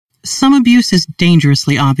Some abuse is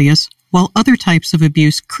dangerously obvious, while other types of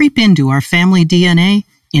abuse creep into our family DNA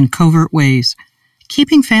in covert ways.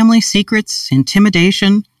 Keeping family secrets,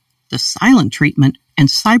 intimidation, the silent treatment, and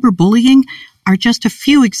cyberbullying are just a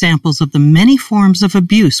few examples of the many forms of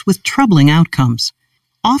abuse with troubling outcomes.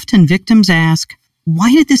 Often victims ask,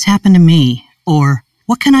 "Why did this happen to me?" or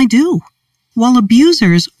 "What can I do?" While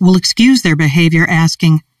abusers will excuse their behavior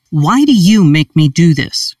asking, "Why do you make me do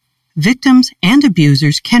this?" Victims and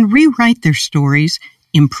abusers can rewrite their stories,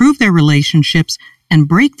 improve their relationships, and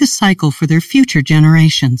break the cycle for their future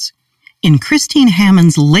generations. In Christine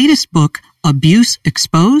Hammond's latest book, Abuse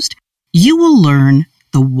Exposed, you will learn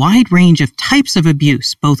the wide range of types of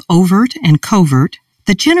abuse, both overt and covert,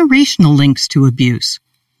 the generational links to abuse,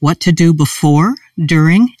 what to do before,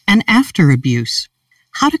 during, and after abuse,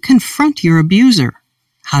 how to confront your abuser,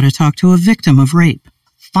 how to talk to a victim of rape,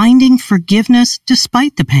 finding forgiveness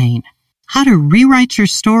despite the pain, how to rewrite your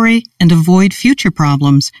story and avoid future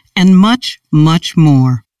problems, and much, much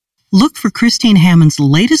more. Look for Christine Hammond's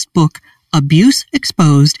latest book, Abuse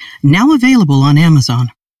Exposed, now available on Amazon.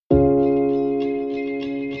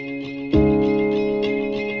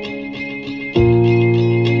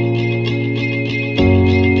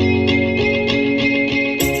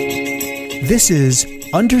 This is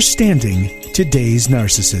Understanding Today's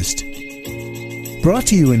Narcissist. Brought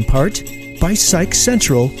to you in part by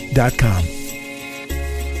PsychCentral.com.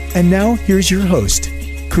 And now here's your host,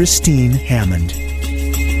 Christine Hammond.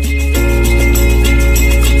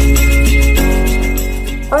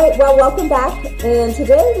 All right, well, welcome back. And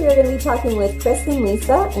today we are going to be talking with Chris and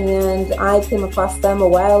Lisa, and I came across them a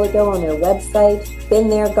while ago on their website,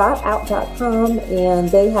 beentheregotout.com, and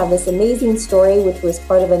they have this amazing story, which was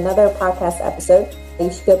part of another podcast episode.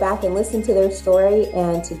 You should go back and listen to their story.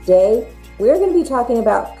 And today we're going to be talking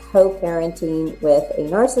about co-parenting with a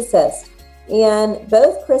narcissist. And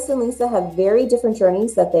both Chris and Lisa have very different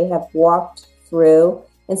journeys that they have walked through.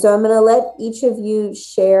 And so I'm going to let each of you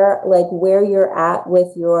share like where you're at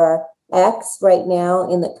with your ex right now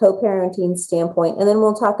in the co-parenting standpoint. And then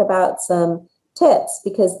we'll talk about some tips,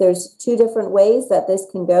 because there's two different ways that this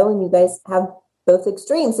can go, and you guys have both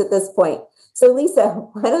extremes at this point. So Lisa,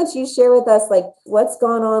 why don't you share with us like what's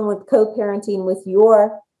gone on with co-parenting with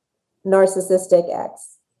your narcissistic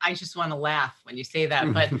ex? I just want to laugh when you say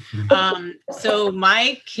that. But so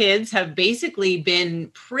my kids have basically been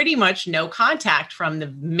pretty much no contact from the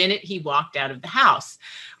minute he walked out of the house.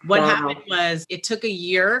 What happened was it took a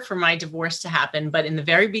year for my divorce to happen. But in the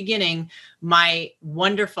very beginning, my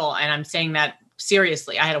wonderful, and I'm saying that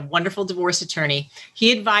seriously, I had a wonderful divorce attorney.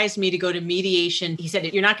 He advised me to go to mediation. He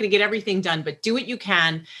said, you're not going to get everything done, but do what you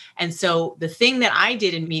can. And so the thing that I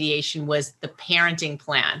did in mediation was the parenting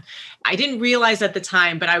plan. I didn't realize at the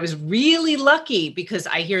time, but I was really lucky because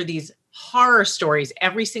I hear these horror stories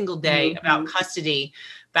every single day about custody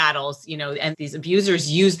battles, and these abusers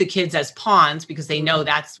use the kids as pawns because they know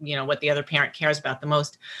that's, what the other parent cares about the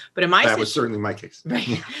most. But in my that was certainly my case.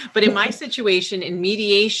 Right. But in my situation in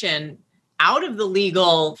mediation, out of the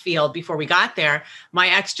legal field before we got there, my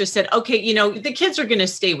ex just said, okay, the kids are going to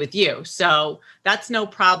stay with you. So that's no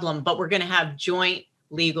problem, but we're going to have joint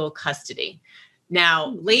legal custody. Now,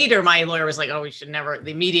 later, my lawyer was like, oh,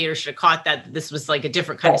 the mediator should have caught that this was like a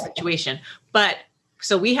different kind of situation. But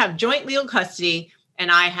so we have joint legal custody and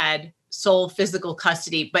I had sole physical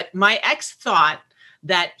custody. But my ex thought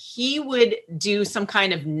that he would do some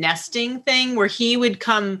kind of nesting thing where he would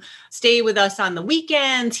come stay with us on the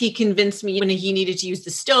weekends. He convinced me when he needed to use the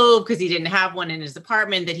stove because he didn't have one in his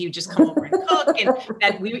apartment, that he would just come over and cook, and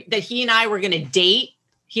that he and I were going to date.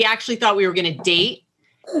 He actually thought we were going to date.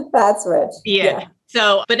 That's rich. Yeah.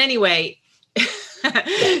 So, but anyway,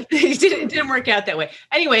 it didn't work out that way.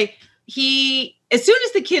 Anyway, as soon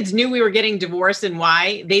as the kids knew we were getting divorced and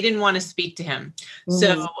why, they didn't want to speak to him.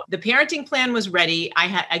 So the parenting plan was ready. I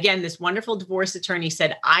had, again, this wonderful divorce attorney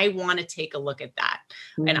said, I want to take a look at that.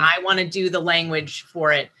 And I want to do the language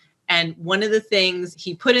for it. And one of the things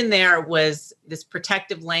he put in there was this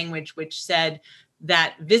protective language, which said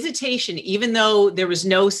that visitation, even though there was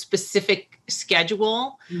no specific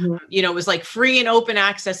schedule, it was like free and open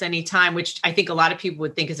access anytime, which I think a lot of people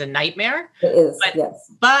would think is a nightmare. It is,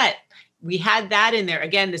 yes. But we had that in there.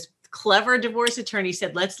 Again, this clever divorce attorney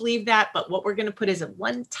said, let's leave that. But what we're going to put is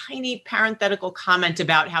one tiny parenthetical comment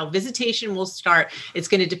about how visitation will start. It's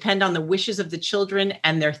going to depend on the wishes of the children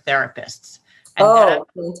and their therapists. And that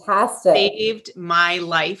fantastic. Saved my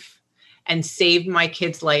life and saved my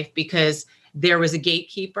kid's life because there was a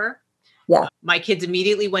gatekeeper. Yeah. My kids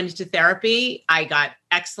immediately went into therapy. I got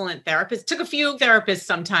excellent therapists. Took a few therapists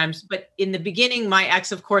sometimes, but in the beginning, my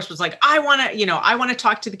ex, of course, was like, I want to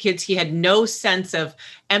talk to the kids. He had no sense of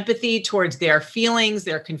empathy towards their feelings,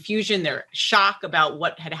 their confusion, their shock about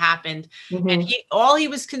what had happened. And all he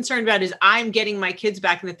was concerned about is, I'm getting my kids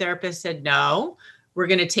back. And the therapist said, no, we're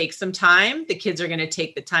going to take some time. The kids are going to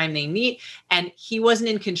take the time they need. And he wasn't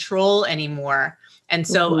in control anymore. And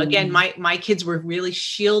so again, my kids were really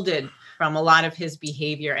shielded from a lot of his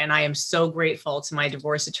behavior. And I am so grateful to my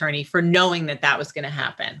divorce attorney for knowing that that was going to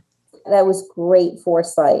happen. That was great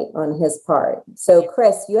foresight on his part. So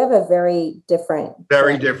Chris, you have a very different.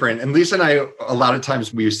 And Lisa and I, a lot of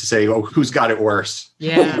times we used to say, oh, who's got it worse?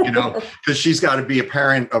 Yeah. Because she's got to be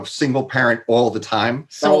a single parent all the time.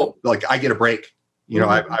 So like I get a break.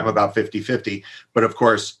 I'm about 50-50, but of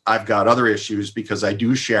course I've got other issues because I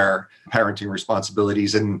do share parenting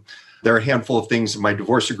responsibilities, and there are a handful of things in my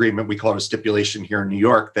divorce agreement, we call it a stipulation here in New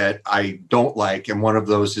York, that I don't like. And one of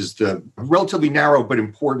those is the relatively narrow but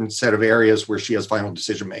important set of areas where she has final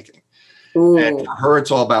decision making. And for her,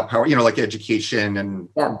 it's all about power, like education and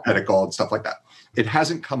medical and stuff like that. It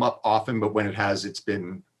hasn't come up often, but when it has, it's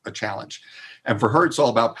been a challenge. And for her, it's all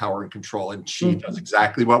about power and control. And she does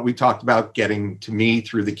exactly what we talked about, getting to me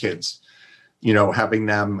through the kids, having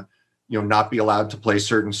them, not be allowed to play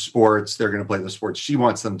certain sports. They're going to play the sports she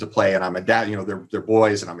wants them to play. And I'm a dad, they're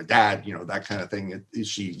boys and I'm a dad, that kind of thing.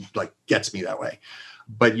 She like gets me that way.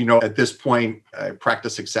 But, at this point, I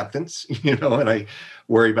practice acceptance, and I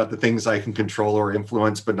worry about the things I can control or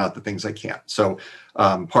influence, but not the things I can't. So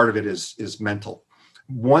part of it is mental.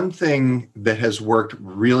 One thing that has worked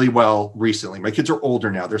really well recently, my kids are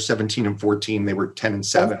older now. They're 17 and 14. They were 10 and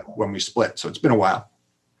 7 when we split. So it's been a while.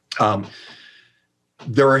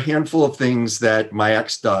 There are a handful of things that my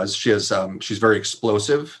ex does. She's very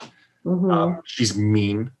explosive. She's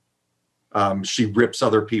mean. She rips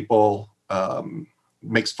other people,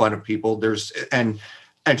 makes fun of people. And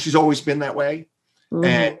she's always been that way.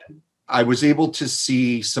 And I was able to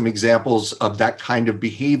see some examples of that kind of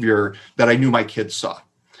behavior that I knew my kids saw.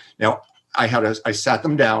 Now, I sat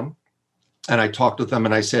them down and I talked with them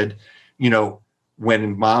and I said, when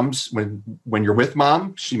you're with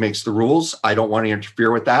mom, she makes the rules. I don't want to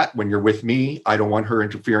interfere with that. When you're with me, I don't want her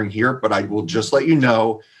interfering here, but I will just let you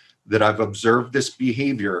know that I've observed this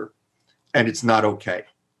behavior and it's not okay.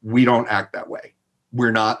 We don't act that way.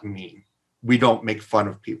 We're not mean. We don't make fun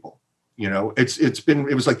of people.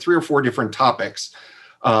 It was like 3 or 4 different topics.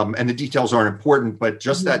 And the details aren't important, but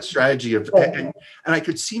just that strategy of, and I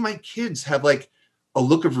could see my kids have like a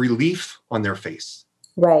look of relief on their face.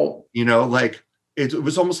 Right. Like it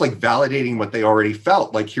was almost like validating what they already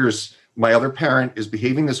felt. Like, here's my other parent is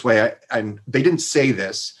behaving this way. And they didn't say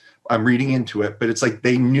this, I'm reading into it, but it's like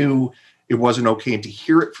they knew it wasn't okay. And to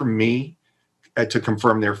hear it from me to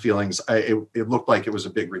confirm their feelings, it looked like it was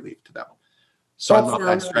a big relief to them. So I love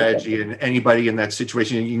that strategy, and anybody in that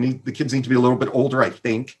situation, the kids need to be a little bit older, I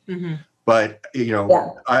think, but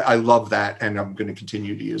I love that, and I'm going to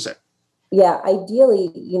continue to use it. Yeah. Ideally,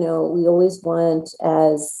 we always want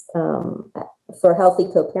for healthy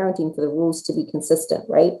co-parenting for the rules to be consistent,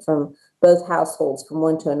 right? From both households, from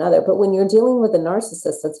one to another. But when you're dealing with a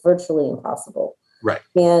narcissist, that's virtually impossible. Right.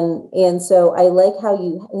 And so I like how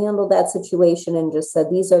you handled that situation and just said,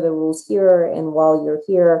 these are the rules here. And while you're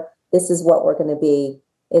here, this is what we're going to be,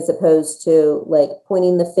 as opposed to like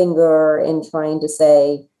pointing the finger and trying to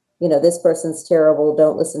say, this person's terrible.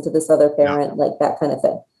 Don't listen to this other parent, like that kind of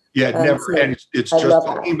thing. Yeah, never. And it's just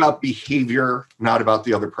talking about behavior, not about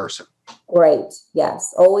the other person. Right.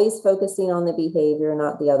 Yes. Always focusing on the behavior,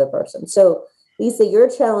 not the other person. So Lisa, your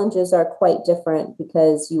challenges are quite different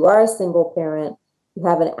because you are a single parent. You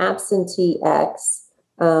have an absentee ex.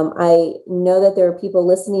 I know that there are people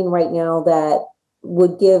listening right now that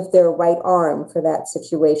would give their right arm for that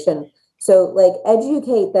situation. So like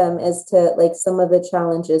educate them as to like some of the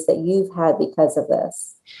challenges that you've had because of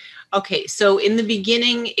this. Okay. So in the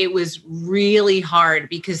beginning, it was really hard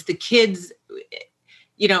because the kids,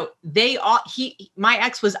 my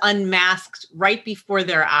ex was unmasked right before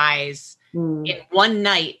their eyes in one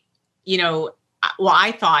night, well,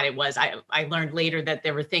 I thought it was, I learned later that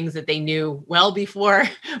there were things that they knew well before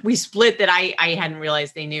we split that I hadn't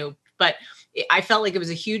realized they knew, but I felt like it was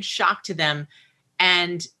a huge shock to them.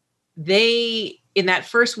 And they, in that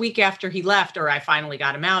first week after he left, or I finally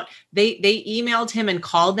got him out, they emailed him and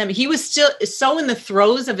called them. He was still so in the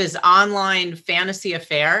throes of his online fantasy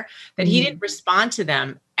affair that he didn't respond to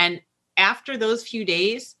them. And after those few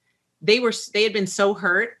days, they had been so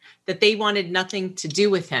hurt that they wanted nothing to do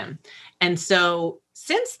with him. And so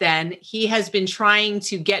since then, he has been trying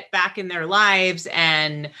to get back in their lives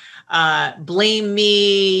and blame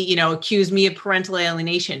me, accuse me of parental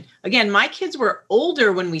alienation. Again, my kids were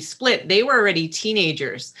older when we split. They were already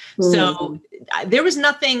teenagers. Mm-hmm. So there was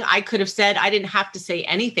nothing I could have said. I didn't have to say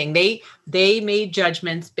anything. They made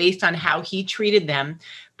judgments based on how he treated them,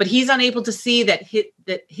 but he's unable to see that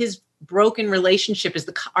his broken relationship is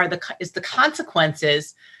the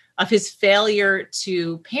consequences of his failure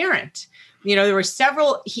to parent. There were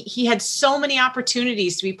several, he had so many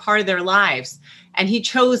opportunities to be part of their lives and he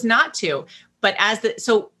chose not to. But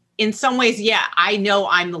so in some ways, yeah, I know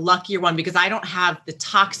I'm the luckier one because I don't have the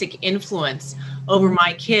toxic influence over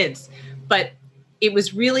my kids. But it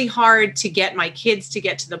was really hard to get my kids to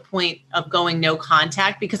get to the point of going no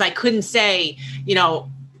contact because I couldn't say,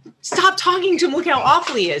 stop talking to him, look how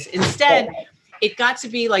awful he is. Instead, it got to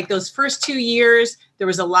be like those first 2 years, there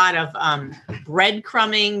was a lot of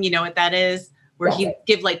breadcrumbing, you know what that is, where he'd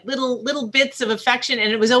give like little bits of affection.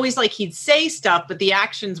 And it was always like he'd say stuff, but the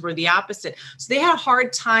actions were the opposite. So they had a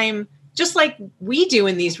hard time, just like we do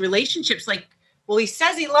in these relationships. Like, well, he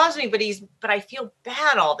says he loves me, but I feel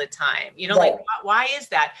bad all the time. Like, why is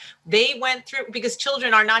that? They went through, because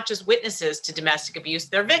children are not just witnesses to domestic abuse,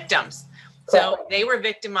 they're victims. So they were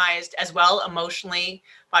victimized as well emotionally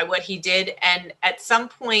by what he did. And at some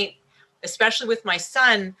point, especially with my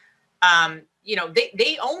son,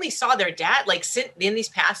 they only saw their dad, like in these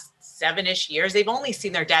past 7-ish years, they've only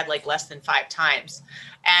seen their dad like less than 5 times.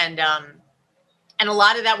 And a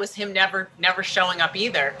lot of that was him never showing up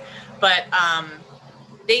either. But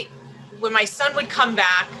when my son would come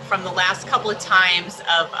back from the last couple of times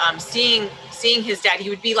of seeing his dad, he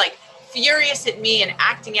would be like furious at me and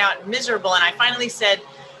acting out miserable. And I finally said,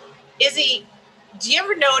 Izzy, do you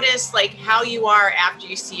ever notice like how you are after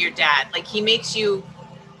you see your dad? Like he makes you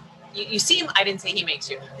seem, I didn't say he makes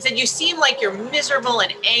you. I said, you seem like you're miserable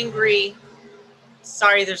and angry.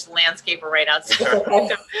 Sorry, there's a landscaper right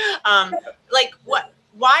outside. Like what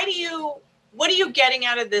are you getting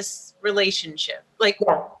out of this relationship? Like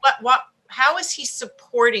how is he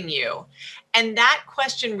supporting you? And that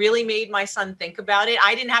question really made my son think about it.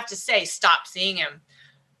 I didn't have to say, stop seeing him.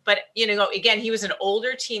 But, again, he was an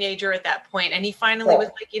older teenager at that point, and he finally was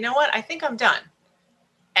like, you know what? I think I'm done.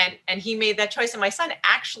 And he made that choice. And my son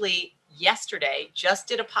actually yesterday just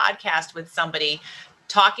did a podcast with somebody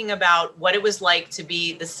talking about what it was like to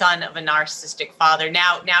be the son of a narcissistic father.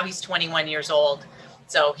 Now he's 21 years old.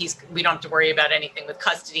 So we don't have to worry about anything with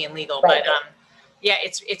custody and legal. Right. But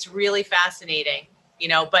it's really fascinating,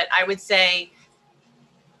 but I would say,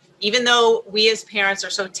 even though we as parents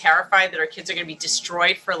are so terrified that our kids are going to be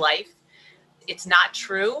destroyed for life, it's not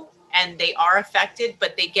true. And they are affected,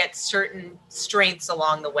 but they get certain strengths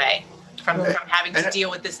along the way from having to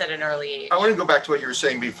deal with this at an early age. I want to go back to what you were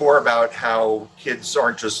saying before about how kids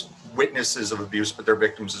aren't just witnesses of abuse, but they're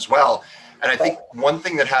victims as well. And I think one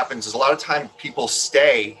thing that happens is a lot of time people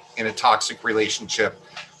stay in a toxic relationship,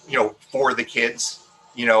 for the kids.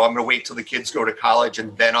 I'm going to wait till the kids go to college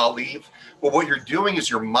and then I'll leave. But what you're doing is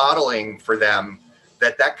you're modeling for them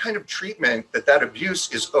that kind of treatment, that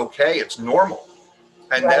abuse is okay. It's normal.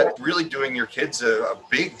 And that's really doing your kids a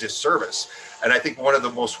big disservice. And I think one of the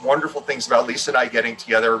most wonderful things about Lisa and I getting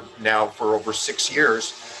together now for over 6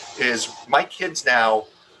 years is my kids now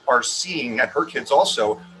are seeing, and her kids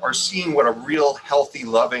also, are seeing what a real healthy,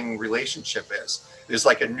 loving relationship is. It's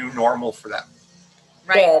like a new normal for them.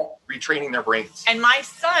 Right. Retraining their brains. And my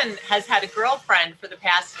son has had a girlfriend for the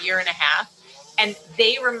past year and a half, and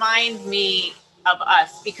they remind me of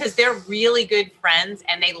us because they're really good friends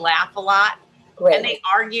and they laugh a lot. Great. And they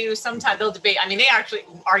argue. Sometimes they'll debate. I mean, they actually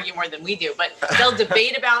argue more than we do, but they'll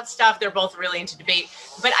debate about stuff. They're both really into debate.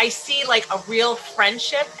 But I see like a real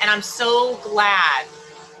friendship, and I'm so glad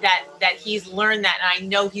that he's learned that, and I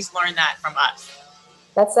know he's learned that from us.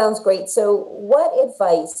 That sounds great. So what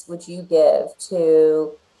advice would you give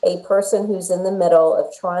to a person who's in the middle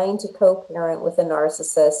of trying to co-parent with a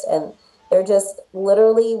narcissist, and they're just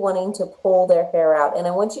literally wanting to pull their hair out? And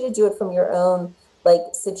I want you to do it from your own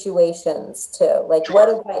situations too. What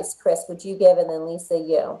advice, Chris, would you give? And then Lisa,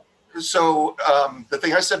 you. So the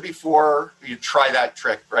thing I said before, you try that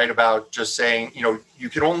trick, right? About just saying, you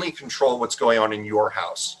can only control what's going on in your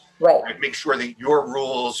house. Right. Make sure that your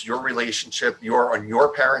rules, your relationship, on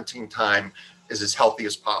your parenting time is as healthy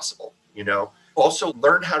as possible. Also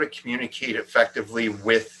learn how to communicate effectively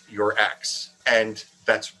with your ex. And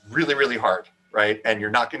that's really, really hard, right? And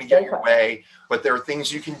you're not going to get your way, but there are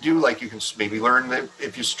things you can do. Like you can maybe learn that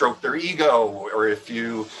if you stroke their ego, or if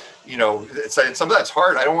you, some of that's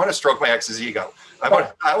hard. I don't want to stroke my ex's ego. I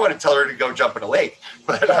want to tell her to go jump in a lake.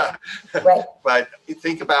 But but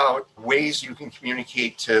think about ways you can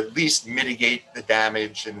communicate to at least mitigate the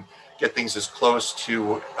damage and get things as close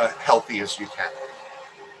to healthy as you can.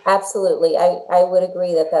 Absolutely. I would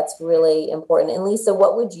agree that that's really important. And Lisa,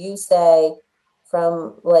 what would you say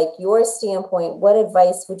from like your standpoint? What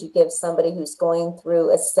advice would you give somebody who's going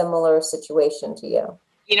through a similar situation to you?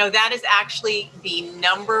 That is actually the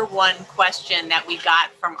number one question that we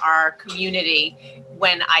got from our community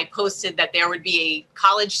when I posted that there would be a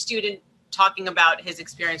college student talking about his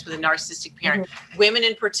experience with a narcissistic parent. Mm-hmm. Women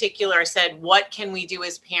in particular said, what can we do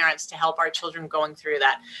as parents to help our children going through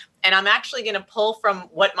that? And I'm actually going to pull from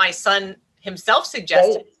what my son himself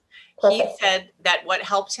suggested. He said that what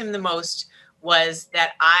helped him the most was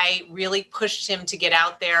that I really pushed him to get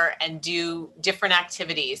out there and do different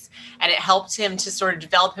activities. And it helped him to sort of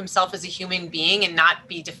develop himself as a human being and not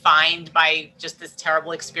be defined by just this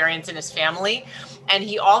terrible experience in his family. And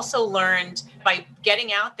he also learned by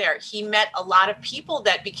getting out there, he met a lot of people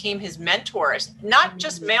that became his mentors, not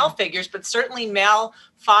just male figures, but certainly male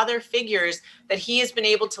father figures that he has been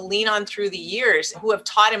able to lean on through the years, who have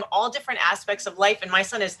taught him all different aspects of life. And my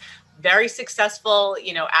son is very successful,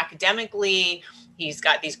 academically. He's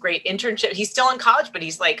got these great internships. He's still in college, but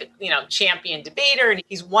he's champion debater, and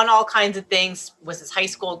he's won all kinds of things, was his high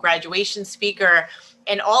school graduation speaker.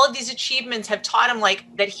 And all of these achievements have taught him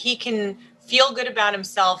that he can feel good about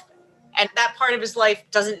himself. And that part of his life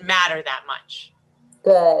doesn't matter that much.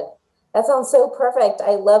 Good. That sounds so perfect.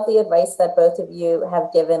 I love the advice that both of you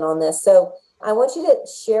have given on this. So I want you to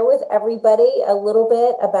share with everybody a little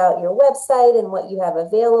bit about your website and what you have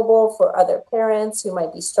available for other parents who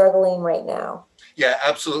might be struggling right now. Yeah,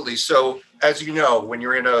 absolutely. So as you know, when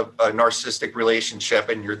you're in a narcissistic relationship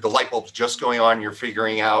and the light bulb's just going on, you're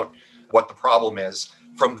figuring out what the problem is.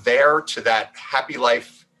 From there to that happy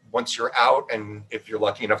life, once you're out, and if you're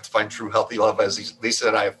lucky enough to find true healthy love, as Lisa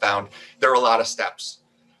and I have found, there are a lot of steps.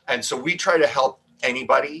 And so we try to help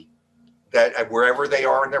anybody that wherever they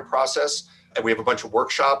are in their process. And we have a bunch of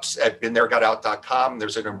workshops at BeenThereGotOut.com.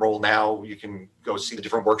 There's an enroll now. You can go see the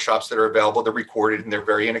different workshops that are available. They're recorded and they're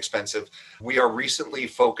very inexpensive. We are recently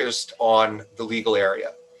focused on the legal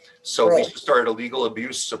area. So we started a legal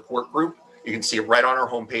abuse support group. You can see it right on our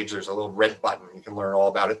homepage. There's a little red button. You can learn all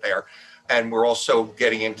about it there. And we're also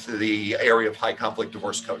getting into the area of high conflict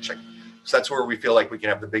divorce coaching. So that's where we feel like we can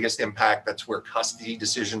have the biggest impact. That's where custody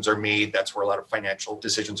decisions are made. That's where a lot of financial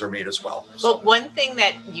decisions are made as well. Well, one thing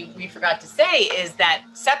that we forgot to say is that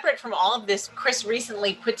separate from all of this, Chris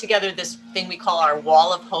recently put together this thing we call our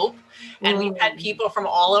Wall of Hope. And we've had people from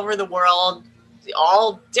all over the world,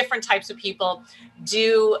 all different types of people,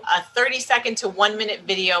 do a 30-second to 1-minute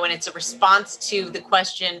video. And it's a response to the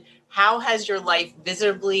question, how has your life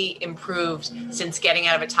visibly improved since getting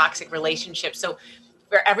out of a toxic relationship? So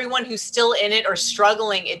for everyone who's still in it or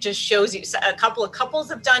struggling, it just shows you. A couple of couples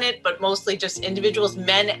have done it, but mostly just individuals,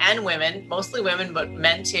 men and women, mostly women, but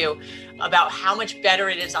men too, about how much better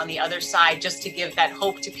it is on the other side, just to give that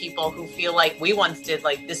hope to people who feel like we once did,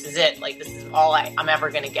 like, this is it, like, this is all I'm ever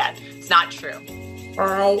going to get. It's not true.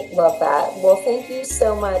 I love that. Well, thank you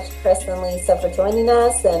so much, Chris and Lisa, for joining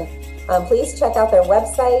us. And please check out their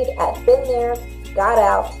website at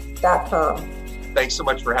BeenThereGotOut.com. Thanks so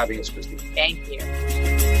much for having us, Christy. Thank you.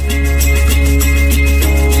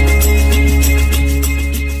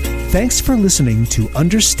 Thanks for listening to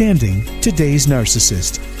Understanding Today's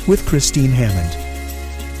Narcissist with Christine Hammond.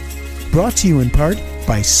 Brought to you in part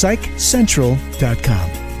by PsychCentral.com.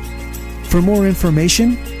 For more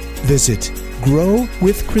information, visit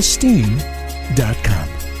GrowWithChristine.com.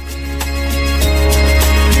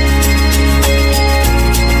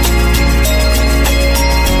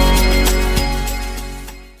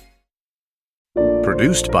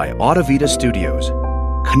 Produced by Audavita Studios.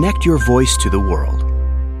 Connect your voice to the world.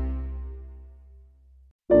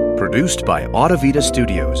 Produced by Audavita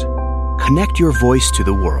Studios. Connect your voice to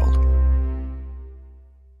the world.